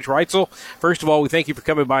Reutzel, first of all, we thank you for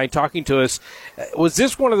coming by and talking to us. Was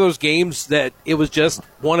this one of those games that it was just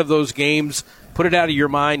one of those games, put it out of your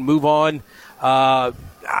mind, move on?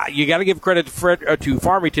 You got to give credit to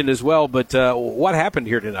Farmington as well, but what happened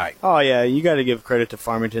here tonight? Oh, yeah, you got to give credit to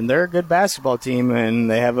Farmington. They're a good basketball team, and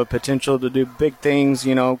they have a potential to do big things,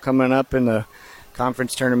 coming up in the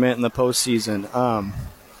conference tournament in the postseason.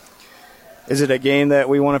 Is it a game that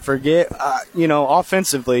we want to forget?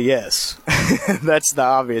 Offensively, yes. That's the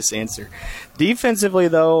obvious answer. Defensively,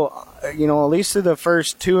 though, at least through the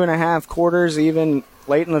first 2.5 quarters, even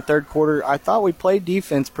late in the third quarter, I thought we played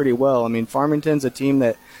defense pretty well. I mean, Farmington's a team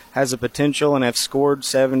that has a potential and have scored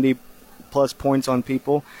 70-plus points on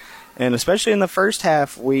people. And especially in the first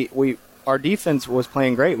half, our defense was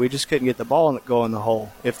playing great. We just couldn't get the ball go in the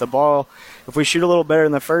hole. If we shoot a little better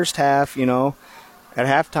in the first half, at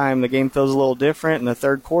halftime, the game feels a little different, and the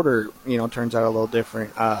third quarter, turns out a little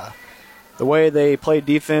different. The way they played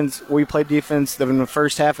defense, we played defense in the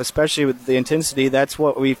first half, especially with the intensity. That's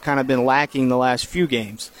what we've kind of been lacking the last few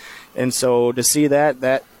games. And so to see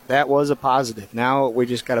that was a positive. Now we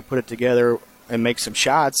just got to put it together and make some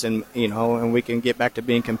shots, and we can get back to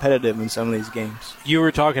being competitive in some of these games. You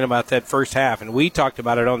were talking about that first half, and we talked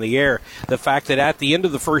about it on the air, the fact that at the end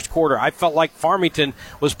of the first quarter, I felt like Farmington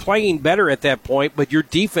was playing better at that point, but your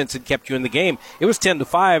defense had kept you in the game. It was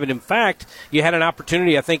 10-5, and in fact, you had an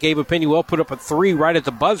opportunity. I think Ava Penuel put up a 3 right at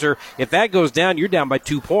the buzzer. If that goes down, you're down by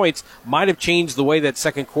 2 points. Might have changed the way that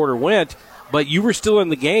second quarter went, but you were still in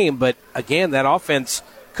the game. But again, that offense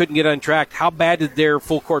couldn't get untracked. How bad did their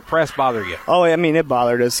full-court press bother you? Oh, I mean, it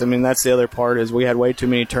bothered us. I mean, that's the other part is we had way too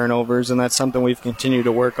many turnovers, and that's something we've continued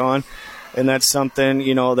to work on. And that's something,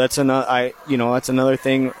 that's another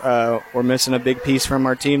thing. We're missing a big piece from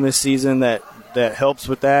our team this season that helps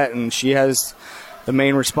with that, and she has the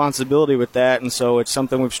main responsibility with that. And so it's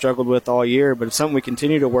something we've struggled with all year, but it's something we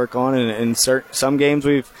continue to work on. And in some games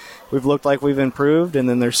we've looked like we've improved, and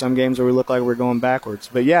then there's some games where we look like we're going backwards.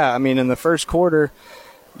 But yeah, I mean, in the first quarter,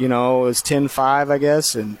 it was 10-5, I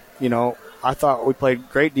guess, and, I thought we played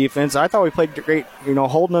great defense. I thought we played great,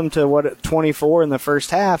 holding them to, 24 in the first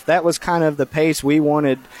half. That was kind of the pace we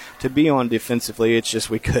wanted to be on defensively. It's just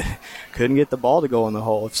we couldn't get the ball to go in the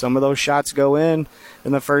hole. If some of those shots go in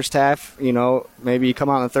the first half, maybe you come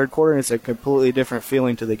out in the third quarter and it's a completely different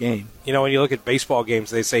feeling to the game. When you look at baseball games,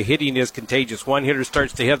 they say hitting is contagious. One hitter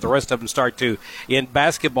starts to hit, the rest of them start to. In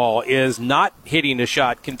basketball, is not hitting a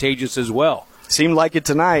shot contagious as well? Seemed like it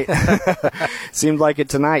tonight. It's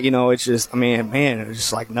just, it's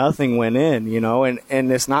just like nothing went in,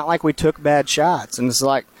 and it's not like we took bad shots. And it's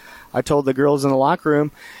like I told the girls in the locker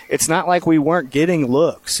room, it's not like we weren't getting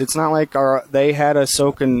looks. It's not like they had us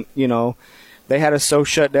so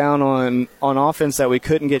shut down on offense that we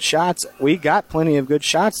couldn't get shots. We got plenty of good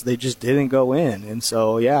shots. They just didn't go in. And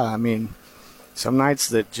so, yeah, some nights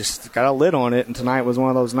that just got a lid on it, and tonight was one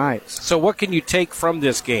of those nights. So what can you take from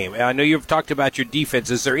this game? I know you've talked about your defense.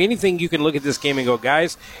 Is there anything you can look at this game and go,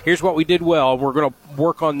 guys, here's what we did well. We're going to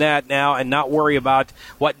work on that now and not worry about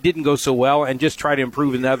what didn't go so well and just try to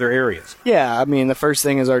improve in other areas? Yeah, the first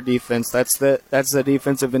thing is our defense. That's the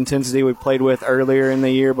defensive intensity we played with earlier in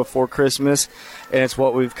the year before Christmas, and it's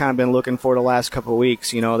what we've kind of been looking for the last couple of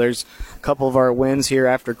weeks. There's a couple of our wins here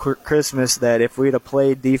after Christmas that if we'd have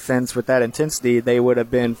played defense with that intensity, they would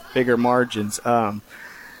have been bigger margins.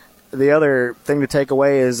 The other thing to take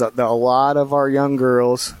away is that a lot of our young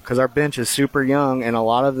girls, because our bench is super young, and a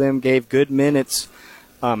lot of them gave good minutes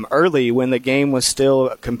early when the game was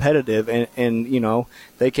still competitive. And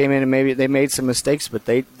they came in and maybe they made some mistakes, but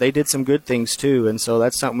they did some good things too. And so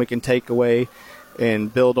that's something we can take away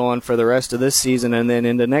and build on for the rest of this season and then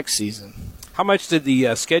into next season. How much did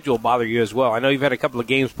the schedule bother you as well? I know you've had a couple of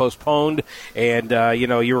games postponed, and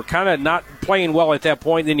you were kind of not playing well at that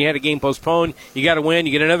point. Then you had a game postponed. You got to win.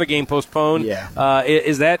 You get another game postponed. Yeah.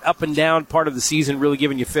 Is that up and down part of the season really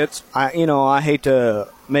giving you fits? I hate to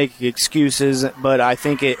make excuses, but I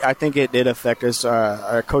think it did affect us.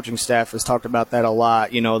 Our coaching staff has talked about that a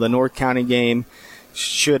lot. The North County game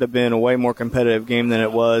should have been a way more competitive game than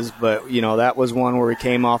it was, but that was one where we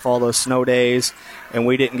came off all those snow days and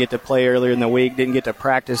we didn't get to play earlier in the week, didn't get to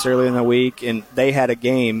practice earlier in the week, and they had a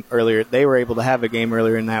game earlier. They were able to have a game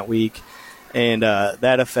earlier in that week, and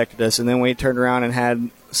that affected us. And then we turned around and had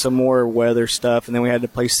some more weather stuff, and then we had to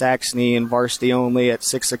play Saxony and varsity only at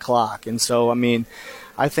 6 o'clock. And so,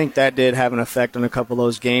 I think that did have an effect on a couple of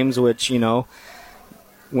those games, which,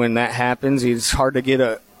 when that happens, it's hard to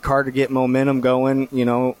get momentum going.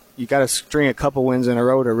 You you got to string a couple wins in a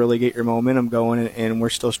row to really get your momentum going, and we're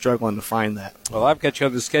still struggling to find that. Well, I've got you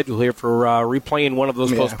on the schedule here for replaying one of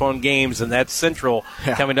those postponed games, and that's Central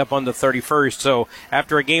coming up on the 31st. So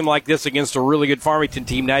after a game like this against a really good Farmington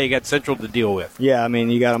team, now you got Central to deal with. Yeah, I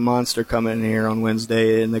mean, you got a monster coming in here on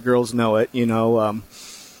Wednesday, and the girls know it.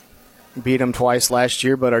 Beat them twice last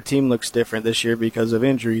year, but our team looks different this year because of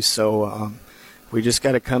injuries. So we just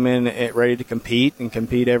got to come in ready to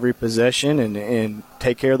compete every possession and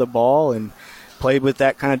take care of the ball and play with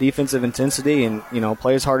that kind of defensive intensity and,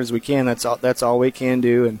 play as hard as we can. That's all we can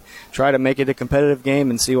do, and try to make it a competitive game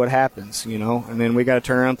and see what happens, And then we got to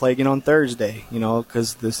turn around and play again on Thursday,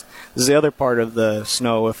 because this is the other part of the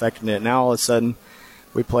snow affecting it. Now all of a sudden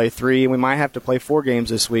we play 3, and we might have to play 4 games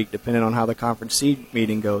this week depending on how the conference seed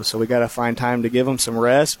meeting goes. So we got to find time to give them some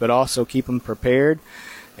rest but also keep them prepared.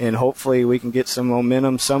 And hopefully we can get some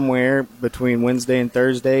momentum somewhere between Wednesday and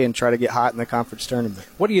Thursday and try to get hot in the conference tournament.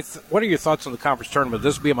 What are your thoughts on the conference tournament?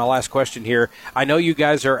 This will be my last question here. I know you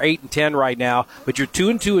guys are 8-10 right now, but you're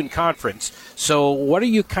 2-2 in conference. So what are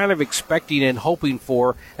you kind of expecting and hoping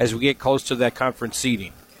for as we get close to that conference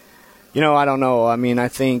seeding? I don't know. I mean, I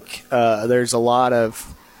think there's a lot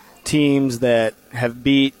of teams that have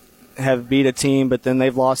beat a team, but then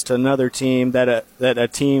they've lost to another team that a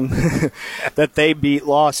team that they beat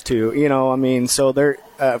lost to. So they're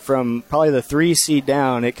from probably the 3 seed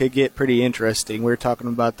down, it could get pretty interesting. We were talking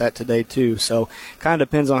about that today too. So kind of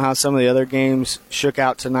depends on how some of the other games shook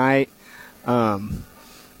out tonight. I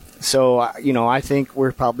think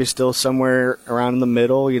we're probably still somewhere around in the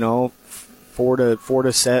middle. 4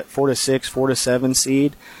 to 6, 4 to 7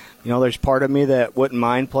 seed. There's part of me that wouldn't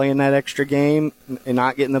mind playing that extra game and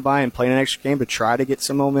not getting the bye and playing an extra game to try to get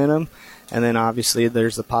some momentum. And then obviously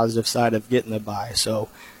there's the positive side of getting the bye. So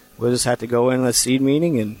we'll just have to go in a seed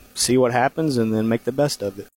meeting and see what happens and then make the best of it.